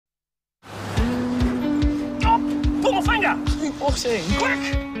Washing.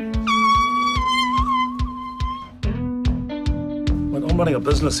 Quick! Well, I'm running a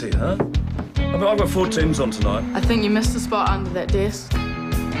business here, huh? I've got 4 teams on tonight. I think you missed a spot under that desk.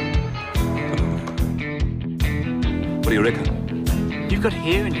 What do you reckon? You've got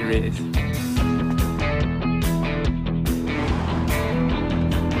hair in your ears.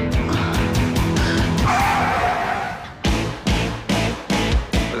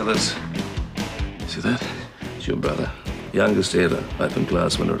 Look at this. See that? It's your brother. Youngest ever open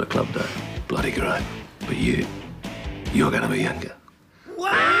class winner at a club day. Bloody great. But you're going to be younger.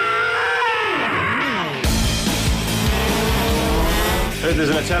 Heard there's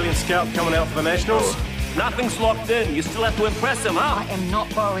an Italian scout coming out for the Nationals. Nothing's locked in. You still have to impress him, huh? I am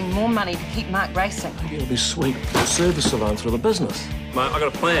not borrowing more money to keep Marc racing. It'll be sweet. Service alone through the business. Mate, I got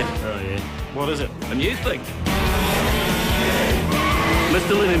a plan. Oh, yeah. What is it? A new thing.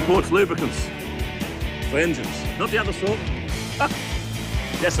 Mr. Lynn imports lubricants. For engines. Not the other sort.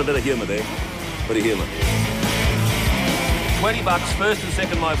 Just a bit of humour there. Bit of humour. $20 first and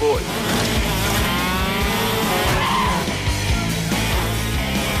second, my boy.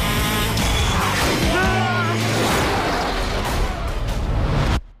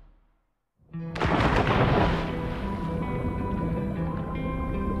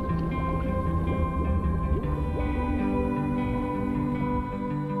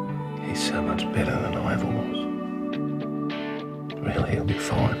 He's so much better than I ever was. Really, he'll be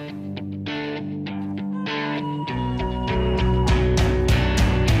fine.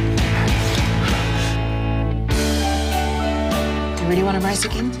 Do you really want to race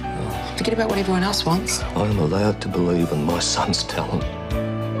again? Forget about what everyone else wants. I'm allowed to believe in my son's talent.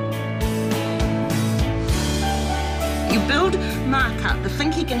 You build Marc up to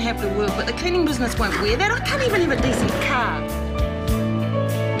think he can have the world, but the cleaning business won't wear that. I can't even have a decent car.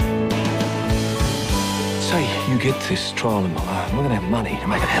 Say you get this trial in Milan, we're going to have money to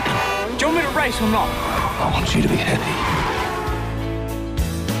make it happen. Do you want me to race or not? I want you to be happy.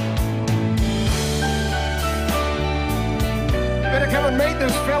 Better come and meet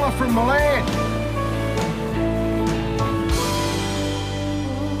this fella from Milan.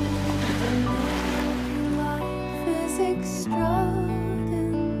 Life is extra.